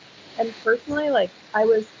And personally, like, I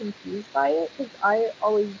was confused by it because I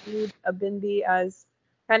always viewed a bindi as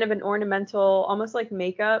kind of an ornamental, almost like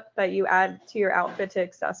makeup that you add to your outfit to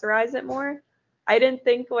accessorize it more. I didn't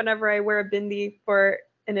think whenever I wear a bindi for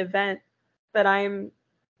an event that I'm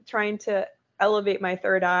trying to elevate my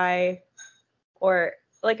third eye, or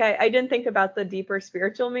like I didn't think about the deeper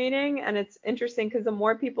spiritual meaning. And it's interesting because the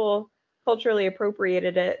more people culturally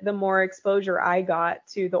appropriated it, the more exposure I got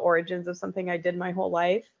to the origins of something I did my whole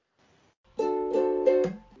life.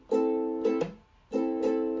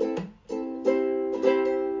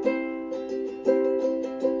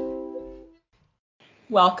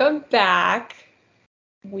 Welcome back.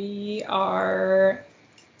 We are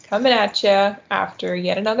coming at you after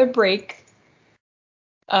yet another break.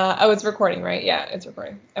 Oh, it's recording, right? Yeah, it's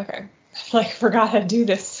recording. Okay. I forgot how to do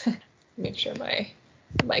this. Make sure my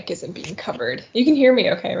mic isn't being covered. You can hear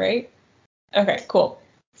me okay, right? Okay, cool.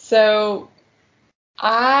 So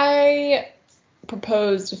I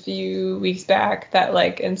proposed a few weeks back that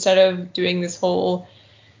like instead of doing this whole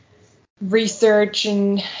research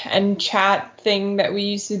and chat thing that we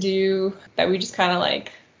used to do, that we just kind of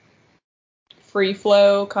like free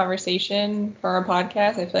flow conversation for our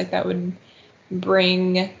podcast. I feel like that would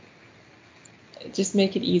just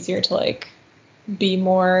make it easier to like be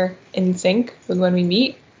more in sync with when we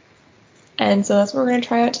meet. And so that's what we're going to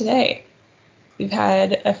try out today. We've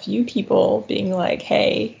had a few people being like,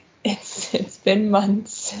 hey, it's been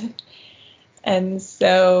months. And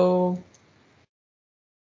so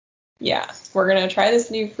yeah, we're going to try this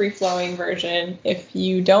new free-flowing version. If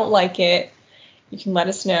you don't like it, you can let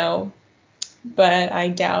us know. But I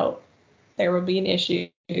doubt there will be an issue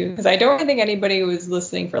because I don't think anybody was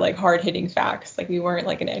listening for like hard-hitting facts. Like we weren't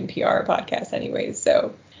like an NPR podcast anyways.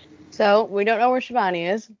 So we don't know where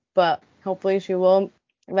Shivani is, but hopefully she will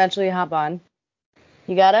eventually hop on.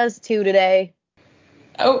 You got us 2 today.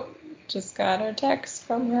 Oh, just got a text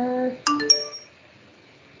from her.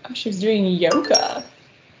 Oh, she was doing yoga.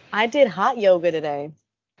 I did hot yoga today.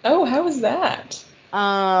 Oh, how was that?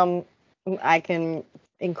 I can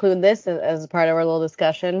include this as part of our little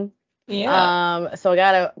discussion. Yeah. So I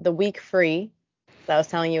got the week free that I was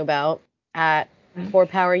telling you about at 4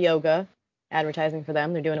 Power Yoga, advertising for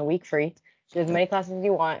them. They're doing a week free. You do as many classes as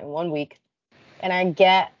you want in 1 week. And I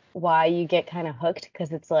get why you get kind of hooked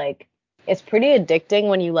because it's like, it's pretty addicting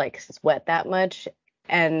when you like sweat that much.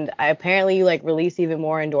 And apparently you like release even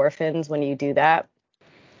more endorphins when you do that.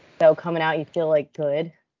 So coming out, you feel like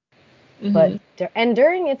good. Mm-hmm. But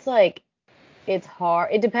during, it's like, it's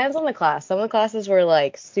hard. It depends on the class. Some of the classes were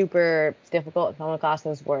like super difficult. Some of the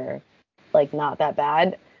classes were like not that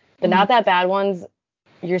bad. The not that bad ones,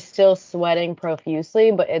 you're still sweating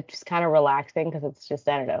profusely, but it's just kind of relaxing because it's just,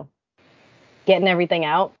 I don't know, getting everything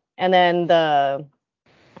out. And then the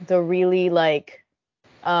really like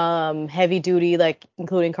heavy duty, like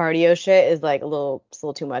including cardio shit is like it's a little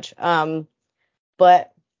too much.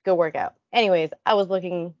 But good workout. Anyways, I was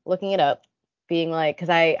looking it up, being like, because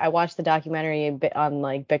I watched the documentary on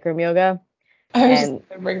like Bikram yoga. I was just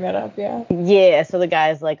gonna bring that up, yeah. Yeah, so the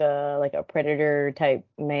guy's like a predator type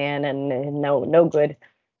man and no good.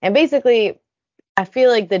 And basically, I feel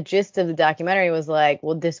like the gist of the documentary was like,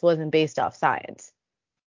 well, this wasn't based off science.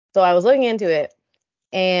 So I was looking into it,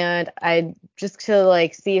 and I just to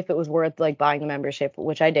like see if it was worth like buying the membership,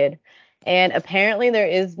 which I did. And apparently there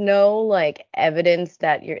is no like evidence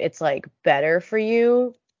that it's like better for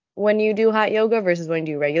you when you do hot yoga versus when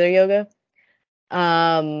you do regular yoga.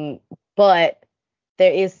 But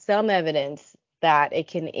there is some evidence that it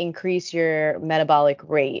can increase your metabolic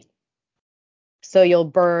rate. So you'll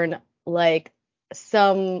burn like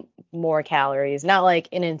some more calories, not like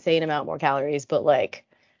an insane amount more calories, but like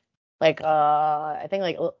I think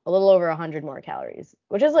like a little over 100 more calories,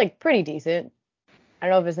 which is like pretty decent. I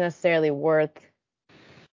don't know if it's necessarily worth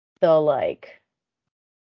the like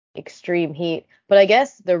extreme heat, but I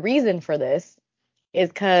guess the reason for this is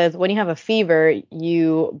because when you have a fever,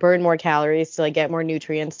 you burn more calories to like get more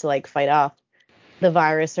nutrients to like fight off the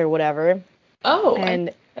virus or whatever. Oh,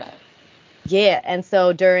 and yeah, and so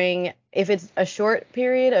if it's a short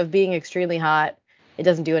period of being extremely hot, it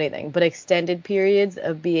doesn't do anything. But extended periods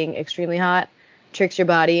of being extremely hot tricks your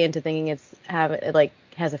body into thinking it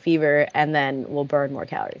has a fever and then will burn more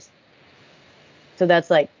calories. So that's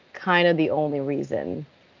like kind of the only reason.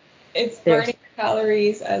 It's burning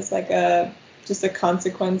calories as like just a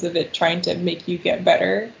consequence of it trying to make you get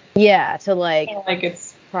better. Yeah, to like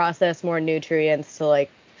it's process more nutrients to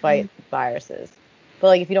like fight viruses. But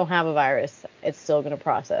like if you don't have a virus, it's still going to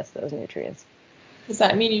process those nutrients. Does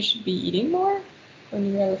that mean you should be eating more when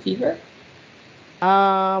you have a fever?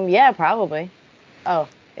 Yeah, probably. Oh,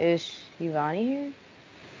 is Shivani here?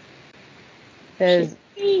 Because,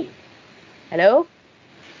 hello?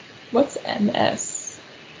 What's MS?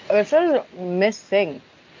 It says Miss Singh.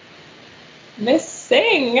 Miss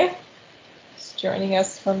Singh. She's joining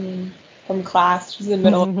us from class. She's in the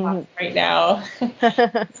middle of class right now.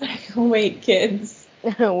 It's like, wait, kids.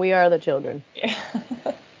 We are the children. Yeah.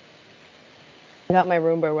 I got my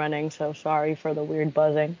Roomba running, so sorry for the weird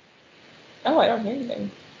buzzing. Oh, I don't hear anything.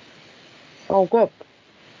 Oh, good.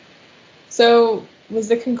 So, was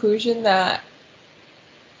the conclusion that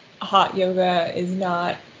hot yoga is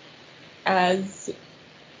not as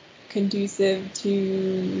conducive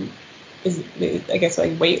to, I guess,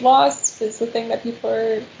 like weight loss is the thing that people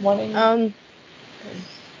are wanting?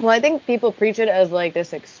 Well, I think people preach it as like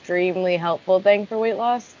this extremely helpful thing for weight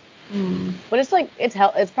loss. But it's like it's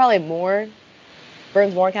probably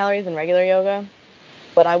burns more calories than regular yoga.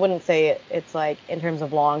 But I wouldn't say it's like in terms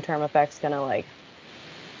of long-term effects gonna like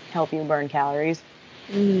help you burn calories.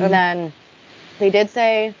 And then they did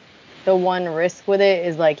say the one risk with it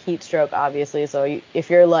is like heat stroke, obviously. So if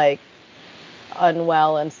you're like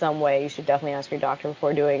unwell in some way, you should definitely ask your doctor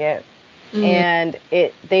before doing it. And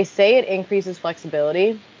they say it increases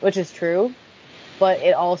flexibility, which is true, but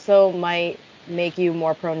it also might make you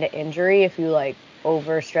more prone to injury if you like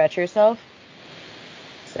overstretch yourself.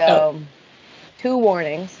 So, 2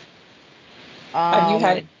 warnings. Have you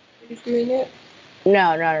had experience doing it?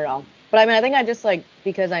 No, not at all. But I mean, I think I just like,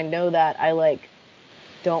 because I know that I like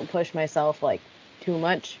don't push myself like too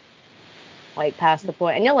much, like past the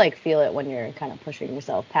point. And you'll like feel it when you're kind of pushing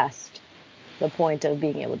yourself past the point of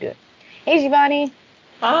being able to do it. Hey, Shivani.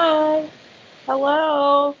 Hi.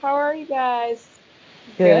 Hello. How are you guys?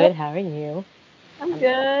 Good. How are you? I'm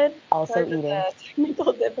good. Also Sorry for eating. the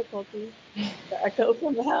technical difficulties. The echo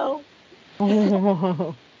from hell.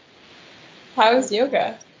 How's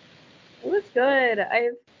yoga? It was good.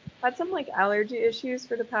 I've had some like allergy issues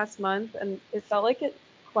for the past month, and it felt like it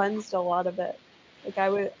cleansed a lot of it. Like I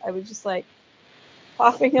was just like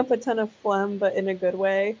coughing up a ton of phlegm, but in a good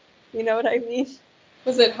way. You know what I mean?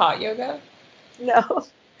 Was it hot yoga? No,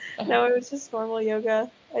 no, it was just normal yoga.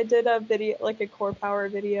 I did a video, like a core power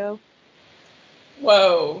video.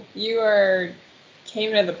 Whoa, came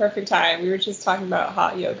in at the perfect time. We were just talking about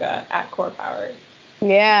hot yoga at Core Power.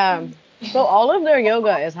 Yeah. So all of their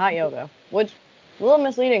yoga is hot yoga, which is a little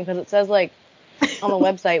misleading because it says like on the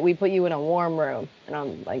website we put you in a warm room, and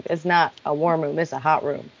I'm like, it's not a warm room, it's a hot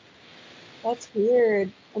room. That's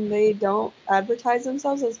weird. And they don't advertise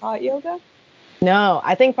themselves as hot yoga? No,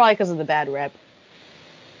 I think probably because of the bad rep.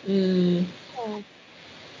 Oh.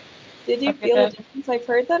 Did you feel a difference? I've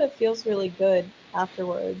heard that it feels really good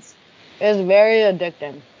afterwards. It's very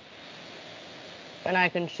addicting. And I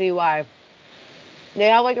can see why. They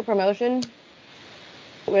have like a promotion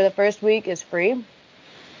where the first week is free.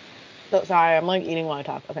 So sorry, I'm like eating while I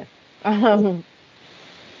talk. Okay. Or you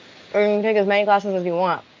can take as many classes as you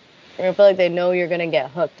want. And I feel like they know you're gonna get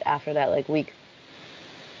hooked after that like week.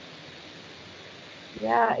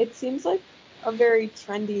 Yeah, it seems like a very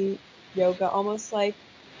trendy yoga, almost like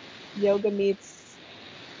yoga meets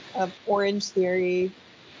Orange Theory.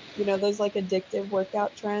 You know, those like addictive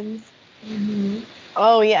workout trends.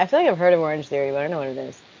 Oh yeah, I feel like I've heard of Orange Theory, but I don't know what it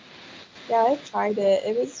is. Yeah, I've tried it.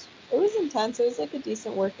 It was intense. It was like a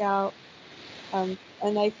decent workout. And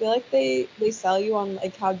I feel like they sell you on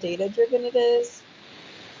like how data driven it is.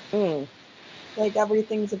 Like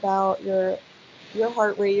everything's about your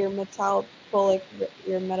heart rate, your metabolic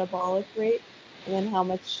rate, and then how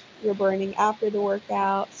much you're burning after the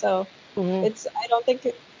workout. So I don't think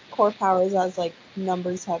Core Power is as like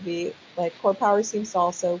numbers heavy. Like Core Power seems to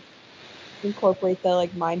also incorporate the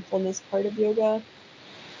like mindfulness part of yoga.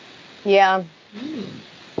 Yeah.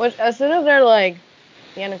 Which as soon as they're like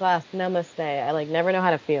the end of class, namaste, I like never know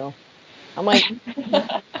how to feel. I'm like,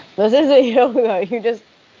 this isn't yoga. You just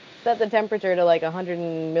set the temperature to like 100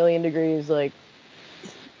 million degrees. Like,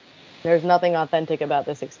 there's nothing authentic about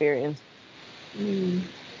this experience. I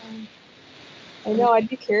know. I'd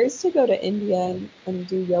be curious to go to India and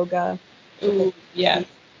do yoga. Ooh, yeah.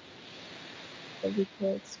 That'd be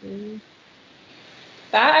cool experience.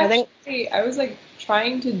 That actually, I was like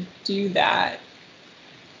trying to do that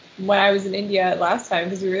when I was in India last time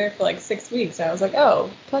because we were there for like 6 weeks. And I was like, oh,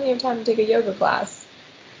 plenty of time to take a yoga class.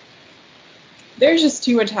 There's just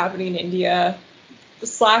too much happening in India.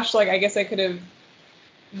 Slash, like, I guess I could have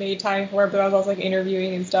made time for it, but I was also like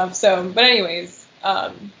interviewing and stuff. So, but anyways,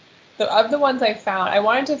 of the ones I found, I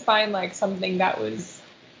wanted to find like something that was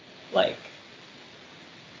like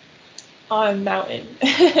on a mountain,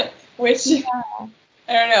 which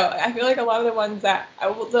I don't know. I feel like a lot of the ones that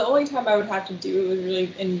the only time I would have to do it was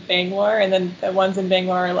really in Bangalore, and then the ones in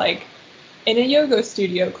Bangalore are like in a yoga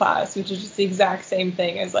studio class, which is just the exact same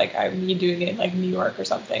thing as like me doing it in like New York or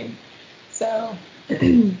something. So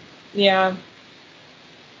yeah,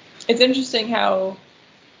 it's interesting how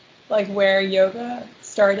like where yoga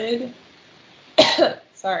started,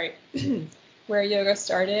 sorry, where yoga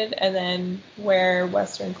started, and then where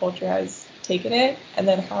Western culture has taken it, and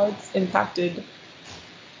then how it's impacted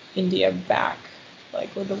India back,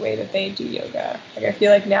 like with the way that they do yoga. Like I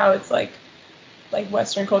feel like now it's like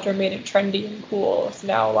Western culture made it trendy and cool. So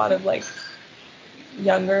now a lot of like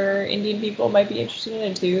younger Indian people might be interested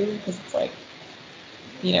in it too, because it's like,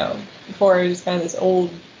 you know, before it was kind of this old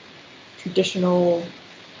traditional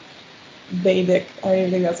Vedic. I don't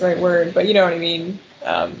even think that's the right word, but you know what I mean.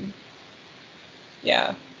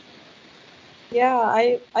 Yeah.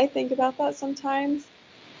 Yeah, I think about that sometimes.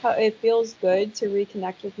 How it feels good to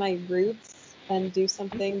reconnect with my roots and do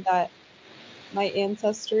something that my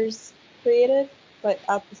ancestors created, but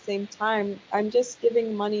at the same time, I'm just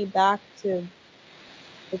giving money back to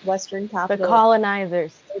like Western The capital,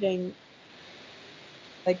 colonizers. promoting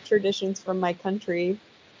like traditions from my country.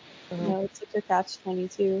 You know, it's such a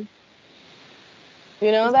catch-22.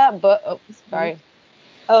 You know that book? Oh, It's sorry.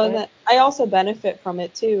 Oh, and that I also benefit from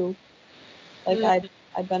it too. Like Mm.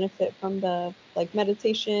 I benefit from the like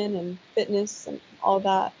meditation and fitness and all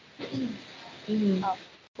that. Mm-hmm.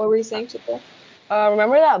 What were you saying, Chitra?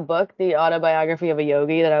 Remember that book, The Autobiography of a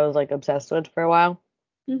Yogi, that I was like obsessed with for a while?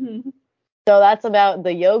 Mm-hmm. So that's about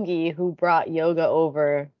the yogi who brought yoga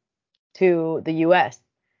over to the US.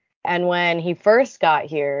 And when he first got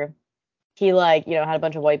here, he like, you know, had a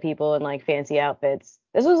bunch of white people in like fancy outfits.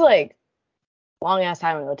 This was like long ass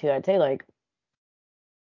time ago too. I'd say like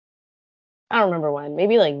I don't remember when,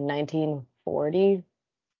 maybe like 1940,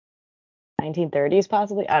 1930s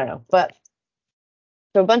possibly. I don't know. But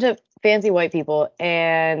so a bunch of fancy white people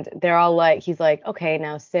and they're all like he's like, "Okay,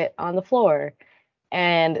 now sit on the floor."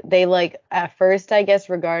 And they like at first I guess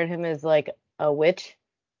regarded him as like a witch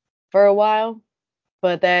for a while,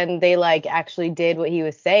 but then they like actually did what he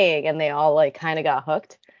was saying and they all like kind of got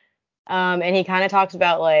hooked. And he kind of talks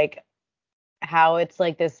about like how it's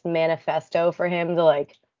like this manifesto for him to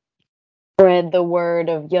like spread the word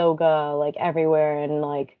of yoga like everywhere and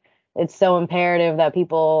like it's so imperative that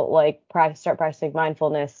people like start practicing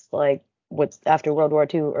mindfulness like what's after World War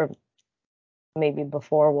II or maybe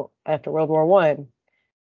before after World War One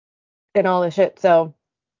and all this shit. So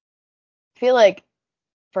I feel like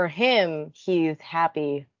for him, he's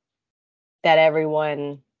happy that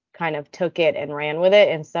everyone kind of took it and ran with it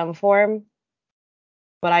in some form.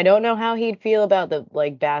 But I don't know how he'd feel about the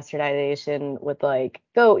like bastardization with like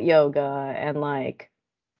goat yoga and like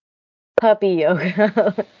puppy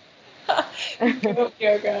yoga. Goat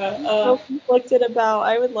yoga. So conflicted about.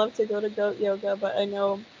 I would love to go to goat yoga, but I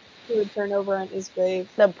know he would turn over on his grave.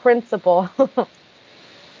 The principle.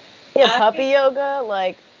 Yeah, puppy I, yoga,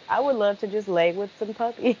 like I would love to just lay with some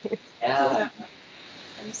puppies. yeah,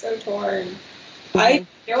 I'm so torn. I Mhm.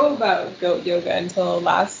 didn't know about goat yoga until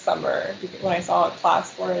last summer when I saw a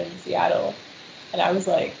class for it in Seattle, and I was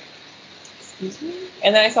like, "Excuse me?"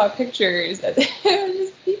 And then I saw pictures, and there were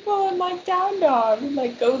just people in like down dogs, and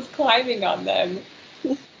like goats climbing on them.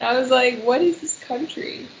 And I was like, "What is this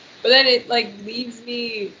country?" But then it like leaves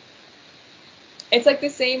me. It's like the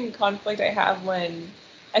same conflict I have when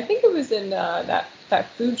I think it was in that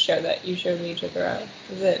food show that you showed me, Chitra.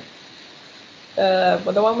 Is it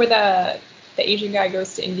the one where the Asian guy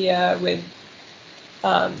goes to India with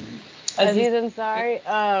um Aziz? Aziz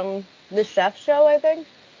Ansari, the chef show, I think.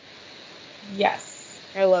 Yes.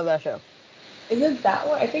 I love that show. Is it that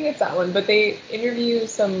one? I think it's that one. But they interview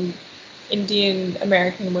some Indian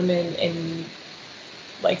American women in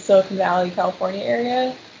like Silicon Valley, California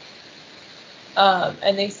area.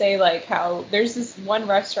 And they say like how there's this one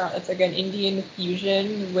restaurant that's like an Indian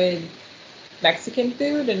fusion with Mexican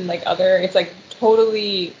food and like other. It's like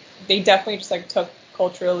totally. They definitely just like took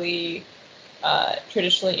culturally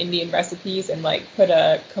traditionally Indian recipes and like put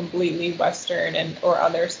a completely Western and or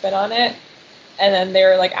other spin on it. And then they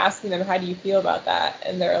were like asking them, how do you feel about that?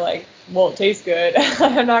 And they're like, well, it tastes good.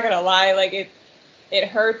 I'm not gonna lie, like it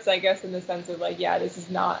hurts, I guess, in the sense of like, yeah, this is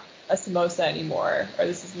not a samosa anymore, or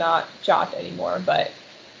this is not chaat anymore, but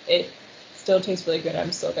it still tastes really good.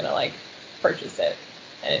 I'm still gonna like purchase it.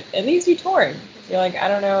 And it leaves you torn. You're like, I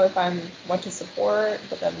don't know if I'm what to support,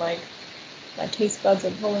 but then like my taste buds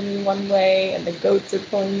are pulling me one way and the goats are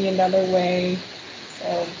pulling me another way.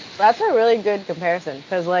 So That's a really good comparison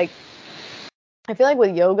because, like, I feel like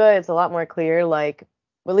with yoga, it's a lot more clear, like,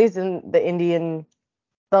 at least in the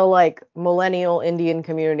like millennial Indian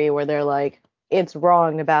community where they're like, it's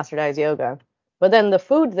wrong to bastardize yoga. But then the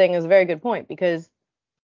food thing is a very good point because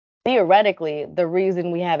theoretically, the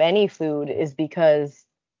reason we have any food is because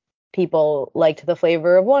people liked the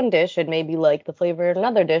flavor of one dish and maybe liked the flavor of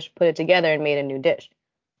another dish, put it together and made a new dish.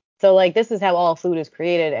 So like this is how all food is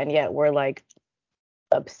created, and yet we're like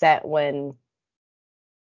upset when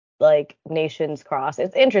like nations cross.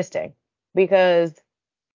 It's interesting because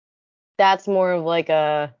that's more of like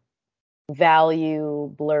a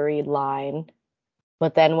value blurred line.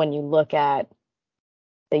 But then when you look at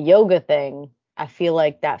the yoga thing, I feel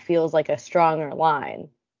like that feels like a stronger line.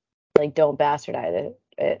 Like don't bastardize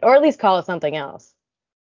it, or at least call it something else.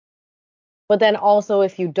 But then also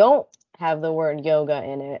if you don't have the word yoga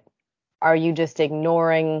in it, are you just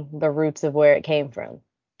ignoring the roots of where it came from?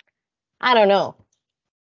 I don't know.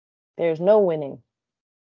 There's no winning.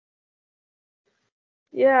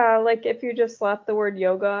 Yeah, like if you just slap the word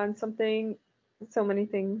yoga on something, so many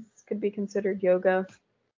things could be considered yoga.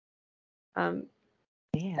 Um,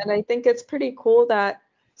 Yeah. and I think it's pretty cool that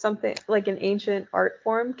something like an ancient art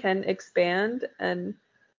form can expand and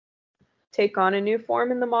take on a new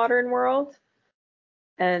form in the modern world.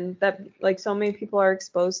 And that like so many people are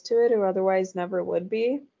exposed to it who otherwise never would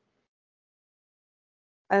be.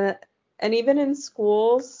 And even in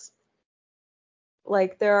schools,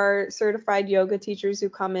 like there are certified yoga teachers who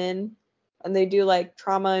come in and they do like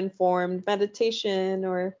trauma informed meditation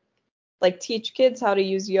or like teach kids how to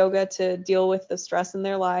use yoga to deal with the stress in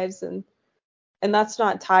their lives, and that's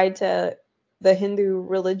not tied to the Hindu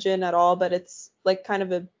religion at all, but it's like kind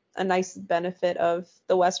of a nice benefit of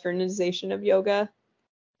the westernization of yoga.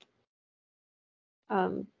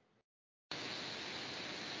 Um,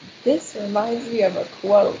 This reminds me of a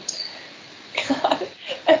quote. God,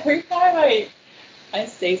 every time I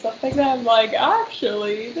say something that I'm like,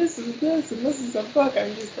 actually, this is this and this is a book,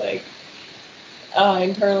 I'm just like,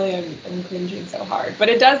 internally I'm cringing so hard. But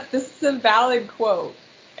this is a valid quote,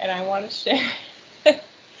 and I want to share it.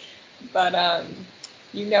 But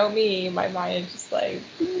you know me, my mind is just like,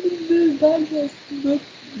 digest, book,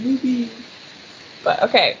 movie. But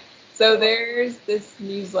okay, so there's this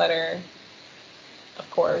newsletter, of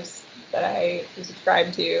course, that I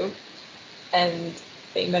subscribe to, and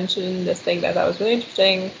they mentioned this thing that I thought was really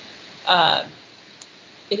interesting. Um,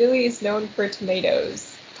 Italy is known for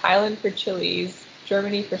tomatoes, Thailand for chilies,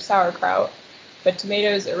 Germany for sauerkraut, but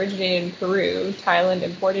tomatoes originated in Peru. Thailand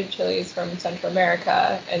imported chilies from Central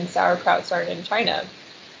America, and sauerkraut started in China.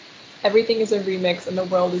 Everything is a remix, and the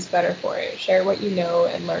world is better for it. Share what you know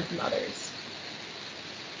and learn from others.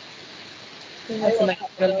 That's something I'm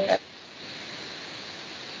gonna look at.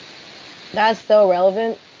 That's so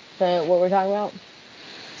relevant to what we're talking about.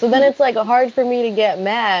 So then it's like hard for me to get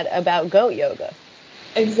mad about goat yoga.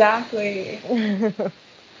 Exactly.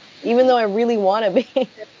 Even though I really want to be.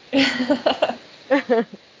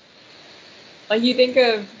 Like you think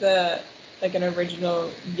of like an original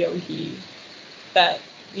yogi that,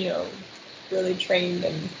 you know, really trained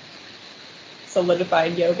and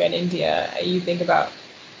solidified yoga in India, you think about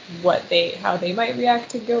how they might react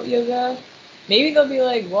to goat yoga. Maybe they'll be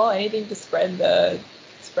like, well, anything to spread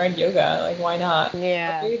yoga, like why not? Or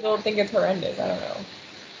Yeah. maybe they'll think it's horrendous. I don't know.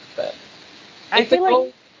 But I feel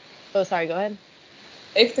like oh sorry, go ahead.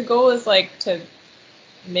 if the goal is like to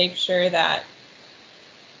make sure that,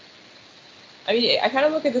 I mean, I kind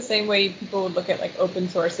of look at the same way people would look at like open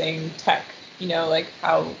sourcing tech. You know, like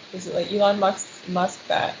how is it like Elon Musk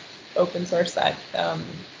that open source that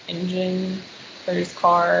engine for his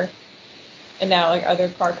car, and now like other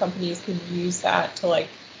car companies can use that to like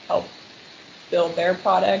help build their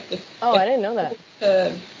product. I didn't know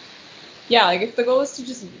that. Yeah, like if the goal is to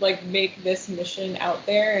just like make this mission out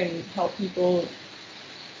there and help people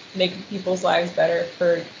make people's lives better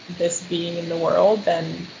for this being in the world,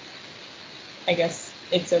 then I guess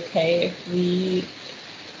it's okay if we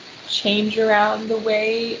change around the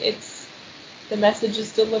way the message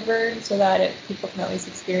is delivered so that people can at least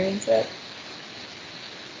experience it.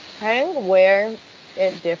 I think where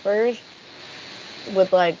it differs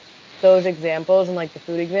with like those examples and like the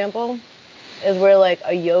food example is where like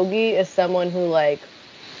a yogi is someone who like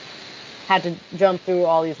had to jump through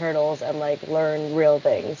all these hurdles and like learn real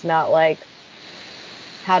things, not like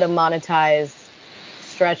how to monetize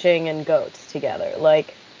stretching and goats together.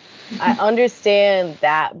 Like I understand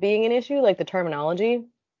that being an issue, like the terminology,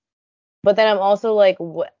 but then I'm also like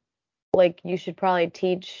what like you should probably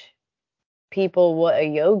teach people what a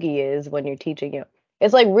yogi is when you're teaching it.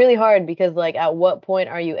 It's like really hard because like at what point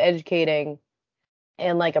are you educating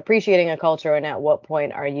and like appreciating a culture, and at what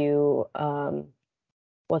point are you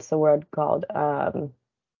what's the word called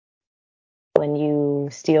when you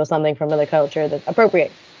steal something from another culture, that's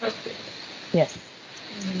appropriate. Okay. Yes.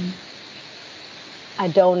 Mm. I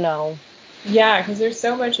don't know. Yeah, because there's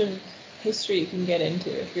so much of history you can get into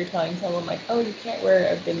if you're telling someone like, oh, you can't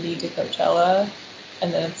wear a bindi to Coachella,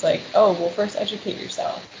 and then it's like, oh, well, first educate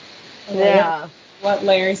yourself. And like, Yeah. what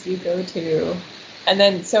layers do you go to? And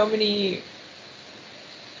then so many,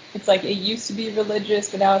 it's like it used to be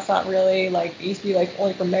religious, but now it's not really. Like it used to be like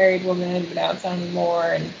only for married women, but now it's not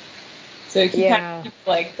anymore. And so it keep kind of Yeah. keep,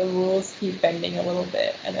 like the rules keep bending a little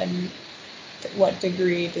bit. And then to what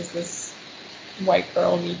degree does this white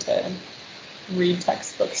girl need to read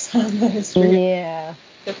textbooks on the history Yeah.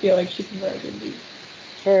 to feel like she can wear a bindi?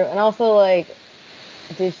 True. And also, like,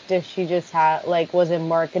 does she just have, like, was it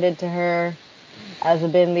marketed to her as a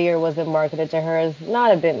bindi, or was it marketed to her as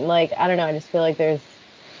not a bindi? Like, I don't know. I just feel like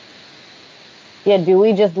yeah, do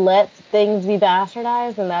we just let things be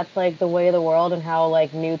bastardized and that's like the way of the world and how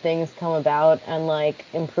like new things come about and like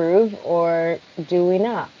improve, or do we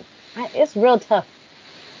not? It's real tough.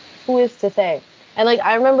 Who is to say? And like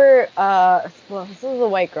I remember, well, this is a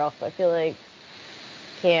white girl, so I feel like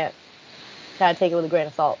can't kind of take it with a grain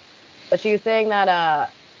of salt. But she was saying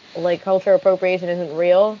that like cultural appropriation isn't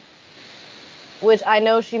real, which I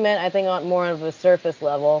know she meant I think on more of a surface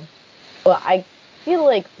level. But I feel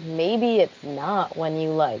like maybe it's not when you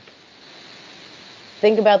like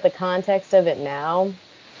think about the context of it now.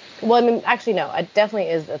 Well, I mean, actually, no, it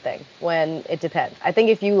definitely is a thing when it depends. I think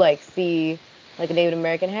if you like see like a Native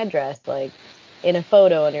American headdress, like in a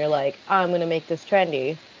photo, and you're like, I'm gonna make this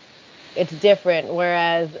trendy, it's different.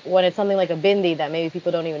 Whereas when it's something like a bindi that maybe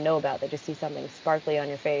people don't even know about, they just see something sparkly on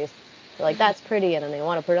your face, they're like, that's pretty, and then they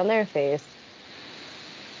want to put it on their face.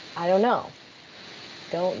 I don't know.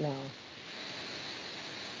 Don't know.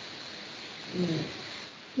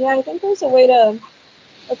 Yeah, I think there's a way to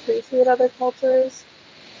appreciate other cultures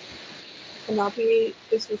and not be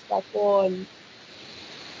disrespectful and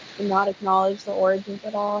not acknowledge the origins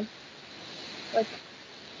at all. Like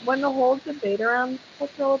when the whole debate around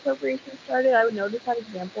cultural appropriation started, I would notice that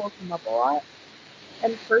example come up a lot.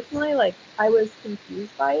 And personally, like I was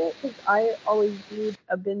confused by it because I always viewed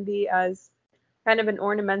a bindi as kind of an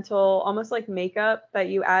ornamental, almost like makeup that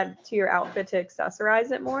you add to your outfit to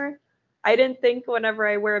accessorize it more. I didn't think whenever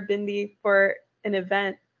I wear a bindi for an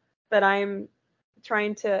event that I'm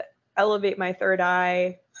trying to elevate my third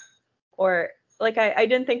eye, or like I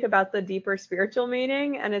didn't think about the deeper spiritual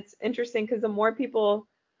meaning. And it's interesting because the more people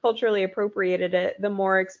culturally appropriated it, the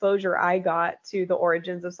more exposure I got to the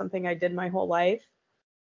origins of something I did my whole life.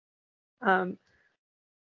 Um,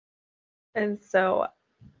 and so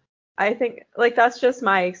I think like that's just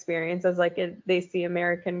my experience as like a they see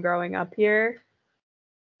American growing up here.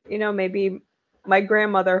 You know, maybe my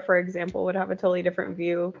grandmother, for example, would have a totally different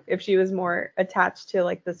view if she was more attached to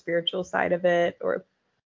like the spiritual side of it, or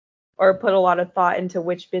put a lot of thought into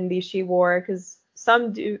which bindi she wore, because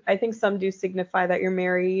some do. I think some do signify that you're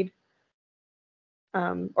married,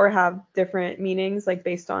 or have different meanings like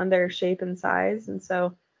based on their shape and size. And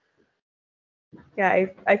so yeah,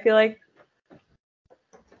 I feel like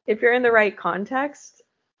if you're in the right context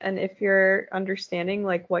and if you're understanding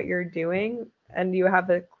like what you're doing and you have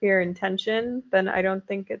a clear intention, then I don't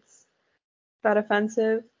think it's that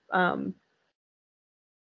offensive. But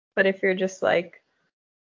if you're just like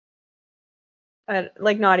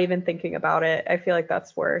not even thinking about it, I feel like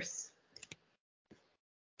that's worse.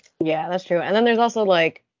 Yeah, that's true. And then there's also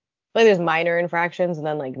like there's minor infractions and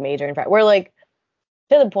then like major infractions. Where like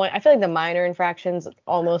to the point, I feel like the minor infractions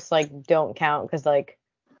almost like don't count because like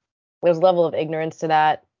there's a level of ignorance to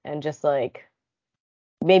that, and just like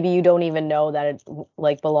maybe you don't even know that it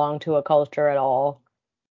like belonged to a culture at all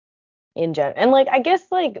in general. And like I guess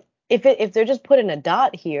like if they're just putting a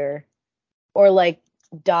dot here, or like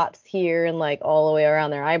dots here and like all the way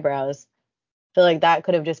around their eyebrows, I feel like that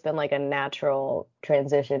could have just been like a natural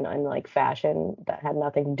transition in like fashion that had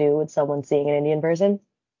nothing to do with someone seeing an Indian person.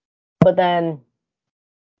 But then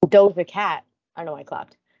Doja Cat, I don't know why I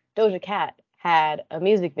clapped. Doja Cat had a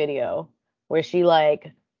music video where she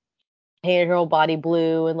like painted her whole body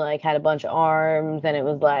blue and like had a bunch of arms, and it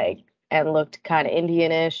was like and looked kind of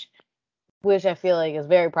Indianish, which I feel like is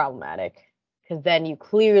very problematic because then you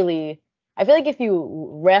clearly, I feel like if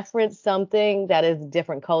you reference something that is a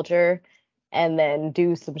different culture and then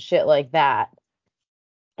do some shit like that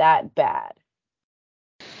bad.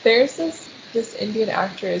 There's this Indian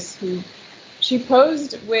actress who she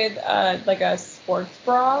posed with like a sports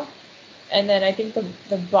bra, and then I think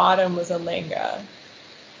the bottom was a lenga,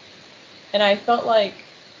 and I felt like,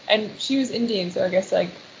 and she was Indian, so I guess like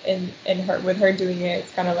in her with her doing it,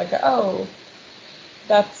 it's kind of like oh,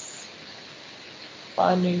 that's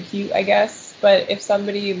fun and cute, I guess. But if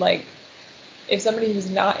somebody who's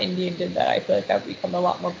not Indian did that, I feel like that would become a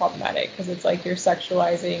lot more problematic because it's like you're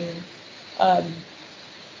sexualizing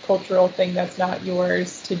cultural thing that's not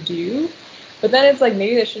yours to do. But then it's like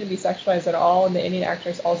maybe that shouldn't be sexualized at all, and the Indian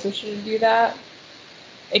actors also shouldn't do that.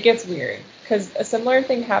 It gets weird because a similar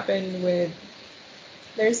thing happened with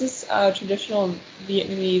there's this traditional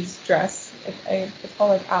Vietnamese dress. It's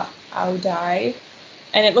called like áo dai,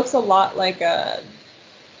 and it looks a lot like an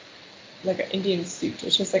Indian suit.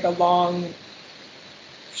 It's just like a long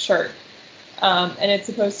shirt, and it's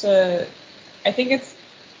supposed to. I think it's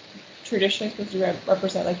traditionally supposed to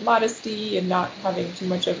represent like modesty and not having too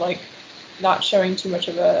much of like not showing too much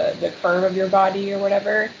of the curve of your body or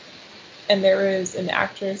whatever. And there was an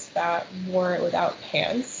actress that wore it without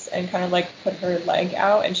pants and kind of like put her leg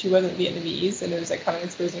out, and she wasn't Vietnamese, and it was like kind of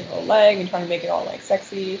exposing her leg and trying to make it all like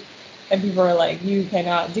sexy. And people were like, you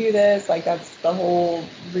cannot do this, like that's the whole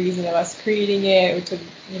reason of us creating it, to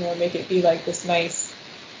make it be like this nice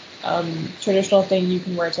traditional thing you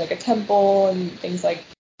can wear to like a temple and things like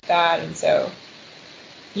that. And so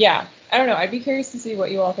yeah, I don't know, I'd be curious to see what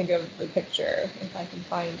you all think of the picture if I can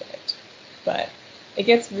find it. But it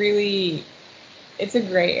gets really, it's a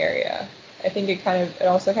gray area. I think it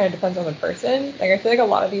also kind of depends on the person. Like I feel like a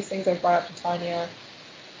lot of these things I brought up to Tanya,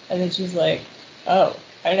 and then she's like, oh,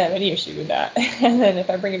 I didn't have any issue with that. And then if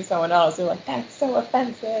I bring it to someone else, they're like, that's so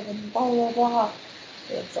offensive and blah blah blah.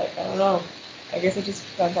 And it's like, I don't know. I guess it just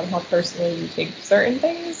depends on how personally you take certain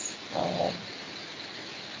things.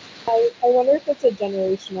 I wonder if it's a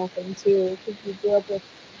generational thing too, because we grew up with.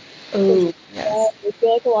 Oh, yes. I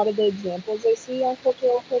feel like a lot of the examples I see on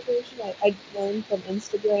cultural appropriation, I learned from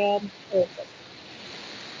Instagram or like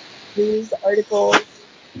news articles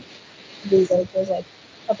like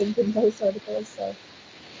Huffington Post articles. So.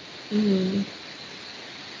 Mm-hmm.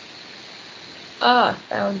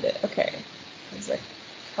 Found it. Okay. It's like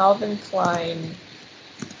Calvin Klein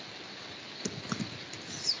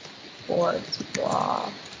sports bra.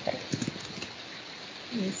 Okay.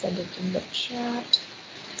 Let me send it in the chat.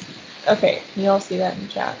 Okay, can you all see that in the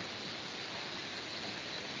chat?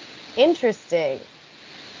 Interesting.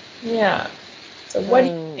 Yeah. So what do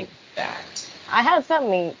you think of that? I had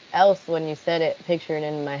something else when you said it, picturing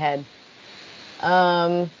in my head.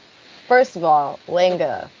 First of all,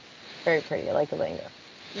 Lenga. Very pretty. I like the Lenga.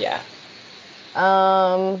 Yeah.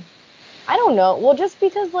 I don't know. Well, just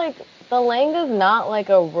because like the Lenga's not like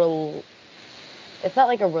it's not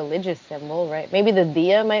like a religious symbol, right? Maybe the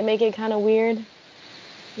Dia might make it kind of weird.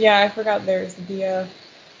 Yeah, I forgot there's the Dia.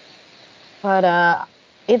 But I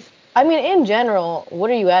mean, in general, what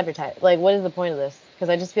are you advertising? Like, what is the point of this? Because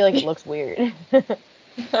I just feel like it looks weird.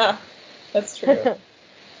 That's true. It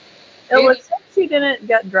looks like she didn't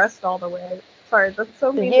get dressed all the way. Sorry, that's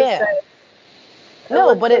so mean to say.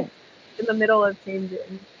 No, but like in the middle of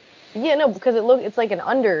changing. Yeah, no, because it's like an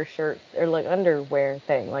undershirt or like underwear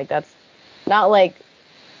thing. Like that's not like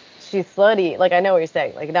she's slutty. Like I know what you're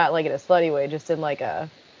saying. Like not like in a slutty way, just in like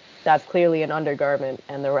that's clearly an undergarment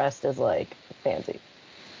and the rest is like fancy.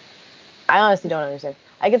 I honestly don't understand.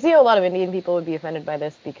 I can see how a lot of Indian people would be offended by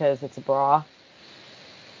this because it's a bra.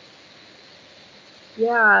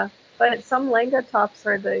 Yeah, but some Lenga tops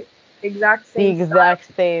are the exact same. The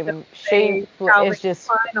exact same shape. It's just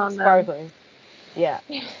sparkling. Yeah.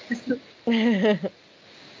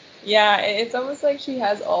 Yeah, it's almost like she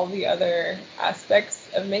has all the other aspects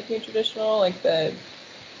of making it traditional, like the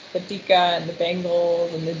tika and the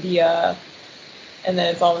bangles and the dia, and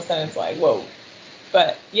then it's all of a sudden it's like, whoa.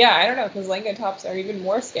 But yeah, I don't know, because Lenga tops are even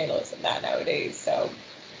more scandalous than that nowadays, so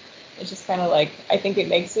it's just kind of like, I think it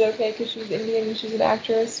makes it okay because she's Indian and she's an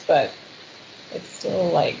actress, but it's still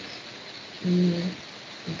like, can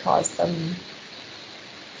cause some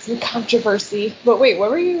controversy. But wait,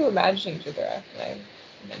 what were you imagining, Chitra? I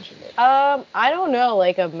mentioned it. I don't know,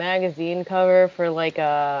 like a magazine cover for like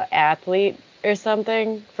a athlete or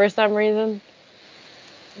something for some reason.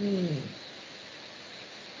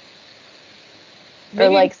 Or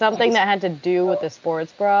like something that had to do with the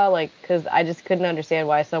sports bra, like, because I just couldn't understand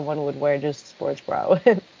why someone would wear just a sports bra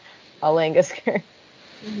with a Lenga skirt.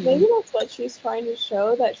 Maybe that's what she's trying to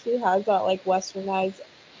show, that she has that like westernized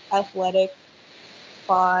athletic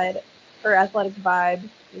bod or athletic vibe,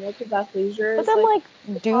 because athleisure But is then like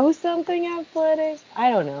do something athletic. I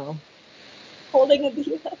don't know. Holding a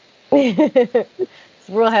Dia. It's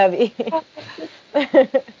real heavy.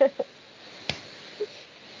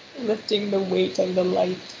 Lifting the weight of the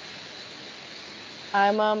light.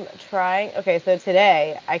 I'm trying. Okay, so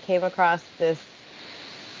today I came across this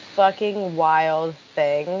fucking wild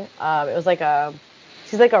thing. It was like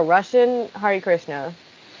she's like a Russian Hare Krishna.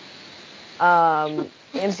 And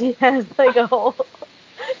she has like a whole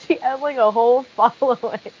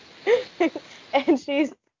following. And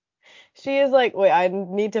She is like, wait, I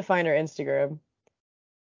need to find her Instagram.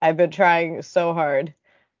 I've been trying so hard.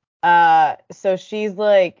 So she's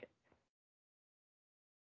like,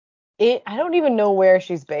 I don't even know where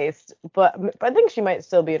she's based, but I think she might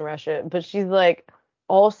still be in Russia. But she's like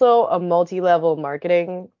also a multi-level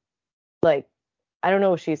marketing. Like, I don't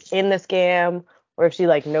know if she's in the scam or if she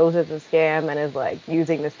like knows it's a scam and is like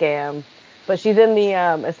using the scam. But she's in the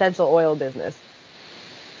essential oil business.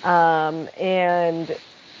 And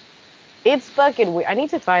it's fucking weird. I need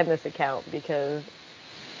to find this account because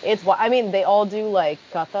I mean, they all do like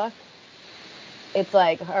Kathak. It's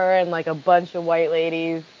like her and like a bunch of white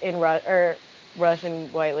ladies in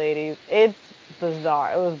Russian white ladies. It's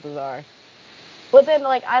bizarre. It was bizarre. But then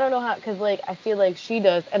like I don't know how, cause like I feel like she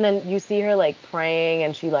does, and then you see her like praying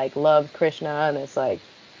and she like loves Krishna and it's like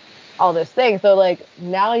all this thing. So like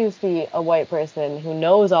now you see a white person who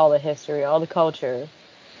knows all the history, all the culture,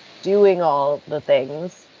 doing all the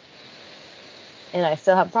things, and I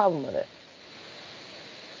still have a problem with it.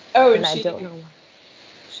 Oh, And I don't know why.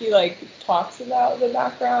 she like talks about the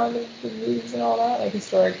background of the movies and all that, like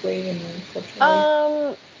historically and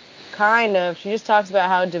culturally. Kind of. She just talks about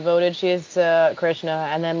how devoted she is to Krishna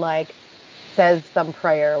and then like says some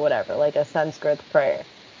prayer or whatever, like a Sanskrit prayer.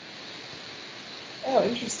 Oh,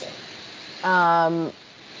 interesting.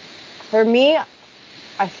 For me,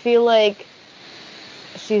 I feel like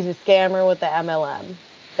she's a scammer with the MLM.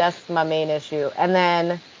 That's my main issue. And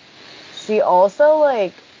then she also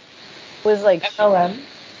like was like MLM?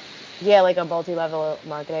 Yeah, like a multi-level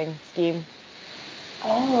marketing scheme.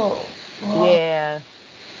 Oh. Wow. Yeah.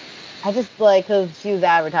 I just like because she was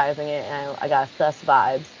advertising it and I got sus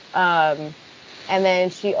vibes. And then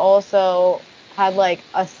she also had like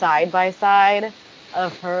a side by side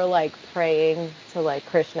of her like praying to like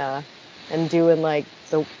Krishna and doing like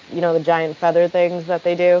the giant feather things that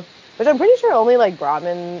they do, which I'm pretty sure only like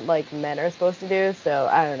Brahmin like men are supposed to do. So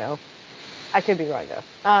I don't know. I could be wrong though.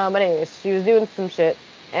 But anyways, she was doing some shit,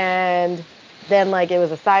 and then like it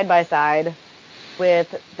was a side by side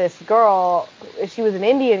with this girl. She was an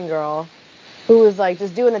Indian girl who was like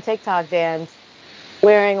just doing a TikTok dance,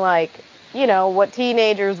 wearing like what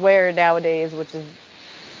teenagers wear nowadays, which is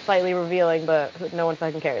slightly revealing, but no one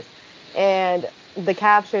fucking cares. And the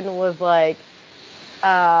caption was like,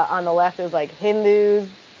 on the left it was like Hindus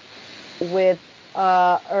with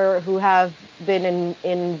or who have been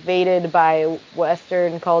invaded by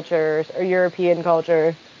Western cultures or European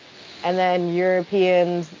culture, and then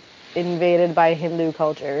Europeans invaded by Hindu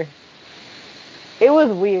culture. It was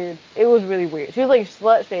weird. It was really weird. She was like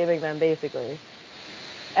slut shaming them basically.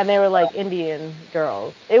 And they were like Indian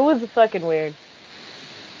girls. It was fucking weird.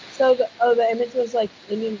 So the image was like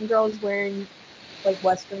Indian girls wearing like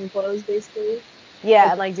Western clothes basically. Yeah,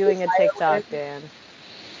 Like and like doing a TikTok dance.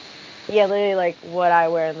 Yeah, literally like what I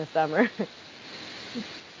wear in the summer.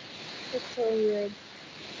 That's so weird.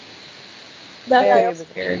 Very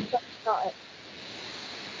weird.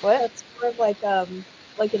 What? That's more of like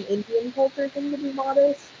an Indian culture thing to be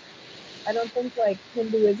modest. I don't think like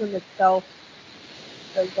Hinduism itself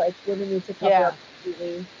says like women need to cover up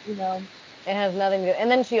completely, It has nothing to. And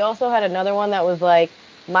then she also had another one that was like,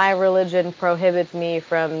 my religion prohibits me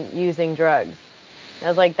from using drugs. And I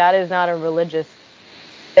was like, that is not a religious.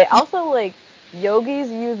 They also like yogis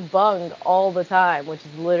use bhang all the time, which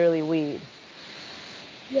is literally weed.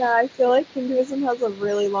 Yeah, I feel like Hinduism has a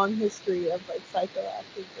really long history of like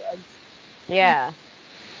psychoactive drugs. Yeah.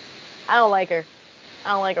 I don't like her.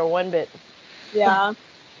 I don't like her one bit. Yeah.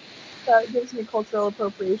 That gives me cultural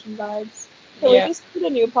appropriation vibes. Can we just put a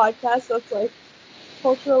new podcast that's like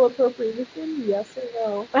cultural appropriation, yes or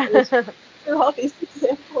no? For all these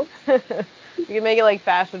examples. You can make it like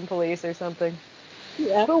Fashion Police or something.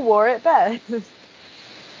 Yeah. Who wore it best?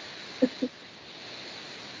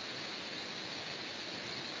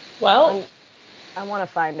 Well, I want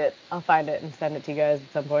to find it. I'll find it and send it to you guys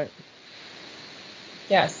at some point.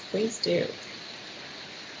 Yes, please do.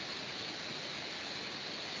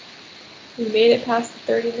 We made it past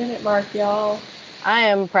the 30-minute mark, y'all. I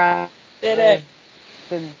am proud. Did it.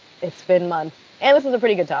 It's been months. And this is a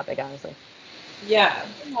pretty good topic, honestly. Yeah.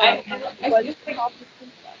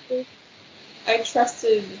 I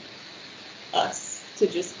trusted us to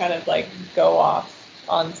just kind of like go off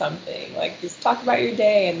on something. Like just talk about your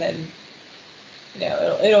day and then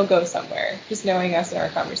it'll go somewhere. Just knowing us in our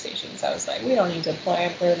conversations. I was like, we don't need to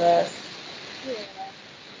plan for this. Yeah.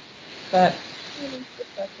 But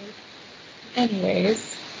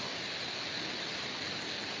anyways.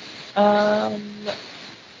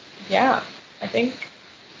 Yeah, I think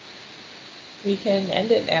we can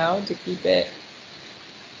end it now to keep it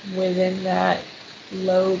within that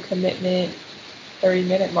low commitment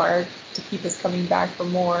 30-minute mark. to keep us coming back for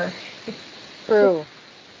more. True.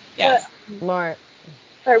 Yes. Smart.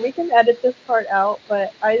 Sorry, we can edit this part out,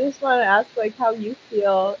 but I just want to ask, like, how you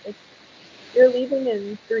feel. You're leaving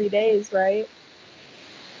in 3 days, right?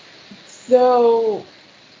 So,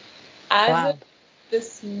 as Wow. of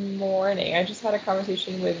this morning, I just had a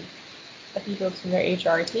conversation with a few folks from their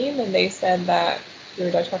HR team, and they said that we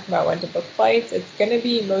were talking about when to book flights. It's going to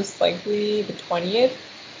be most likely the 20th,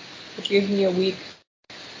 which gives me a week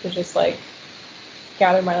to just like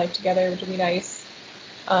gather my life together, which will be nice.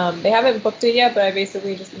 They haven't booked it yet, but I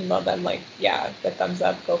basically just emailed them like, yeah, the thumbs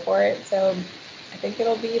up, go for it. So I think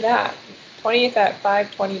it'll be that 20th at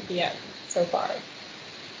 5:20 p.m. so far.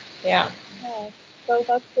 Yeah. So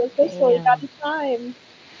that's official. You Damn. got time.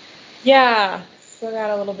 Yeah. Still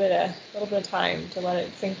got a little bit of time to let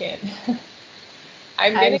it sink in.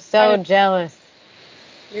 I'm so jealous.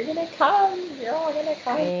 You're gonna come. You're all gonna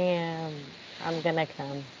come. Damn. I'm gonna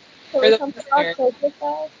come. So we come for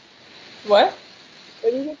Oktoberfest. What? Or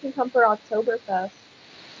do you think we come for Oktoberfest?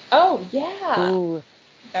 Oh yeah. Ooh.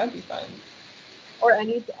 That would be fun. Or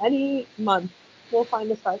any month. We'll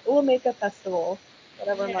find a festival. We'll make a festival.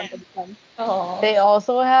 Whatever month it comes. Oh. They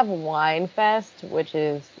also have Wine Fest, which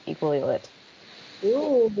is equally lit.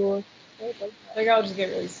 Ooh. I think I'll just get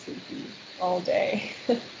really sleepy all day.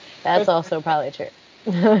 That's also probably true.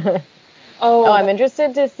 Oh, I'm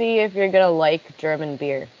interested to see if you're gonna like German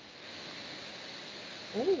beer.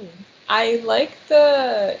 I like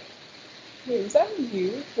the. Wait, was that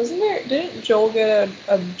you? Wasn't there? Didn't Joel get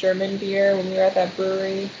a German beer when we were at that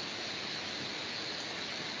brewery?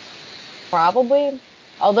 Probably.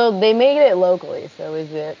 Although they made it locally, so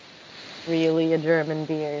is it really a German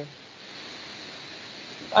beer?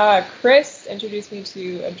 Chris introduced me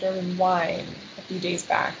to a German wine a few days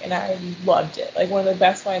back, and I loved it. Like one of the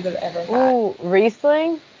best wines I've ever had. Ooh,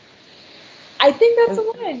 Riesling? I think that's the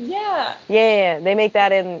one. Yeah. Yeah, they make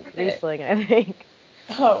that in Riesling, I think.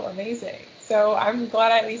 Oh, amazing. So I'm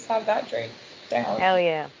glad I at least have that drink down. Hell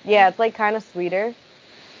yeah. Yeah, it's like kind of sweeter.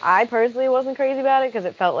 I personally wasn't crazy about it because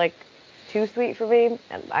it felt like too sweet for me,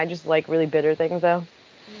 and I just like really bitter things though.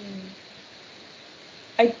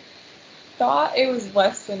 I thought it was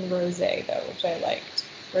less than rosé though, which I liked.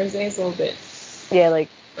 Rosé is a little bit like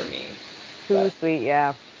for me. Too sweet,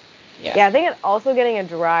 yeah. Yeah. Yeah, I think also getting a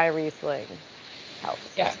dry Riesling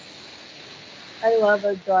helps. Yeah. I love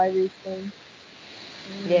a dry Riesling.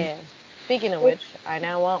 Yeah. Speaking of which, I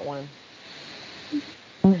now want one.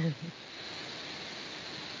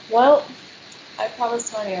 Well, I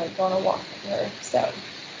promised Tanya I would go on a walk with her, so.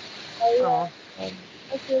 Oh, yeah.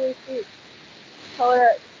 That's really sweet. Tell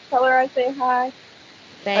her I say hi.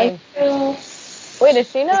 Same. Wait, is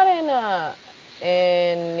she not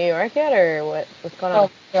in New York yet, or what's going on?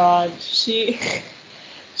 Oh God,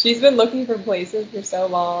 she's been looking for places for so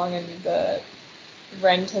long, and the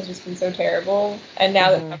rent has just been so terrible. And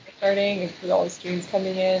now that summer's starting, and with all the students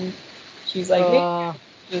coming in, she's like, maybe I'll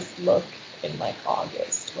just look in like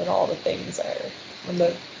August when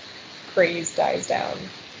the craze dies down.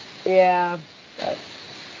 Yeah. But,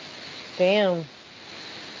 damn.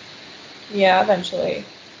 yeah, eventually.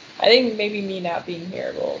 I think maybe me not being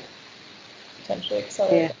here will potentially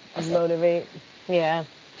accelerate. Yeah. Motivate. Yeah.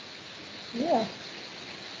 Yeah.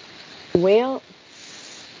 Well,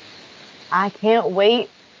 I can't wait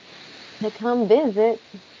to come visit.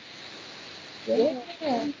 Yeah.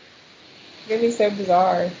 It's gonna be so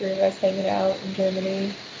bizarre. 3 of us hanging out in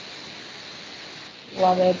Germany.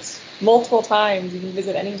 Love it. Multiple times. You can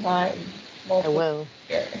visit anytime. I will.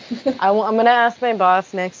 Here. I'm gonna ask my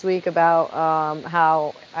boss next week about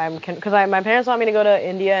how because my parents want me to go to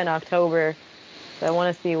India in October, so I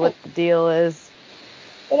want to see what the deal is.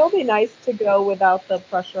 It'll be nice to go without the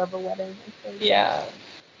pressure of a wedding. I think. Yeah.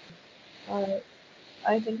 Alright.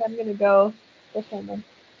 I think I'm gonna go with him.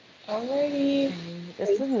 Alrighty. This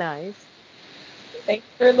is nice. Thanks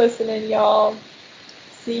for listening, y'all.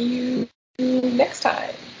 See you next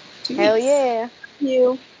time. 2 weeks. Hell yeah.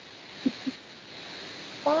 You.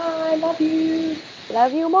 Bye. Love you.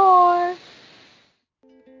 Love you more.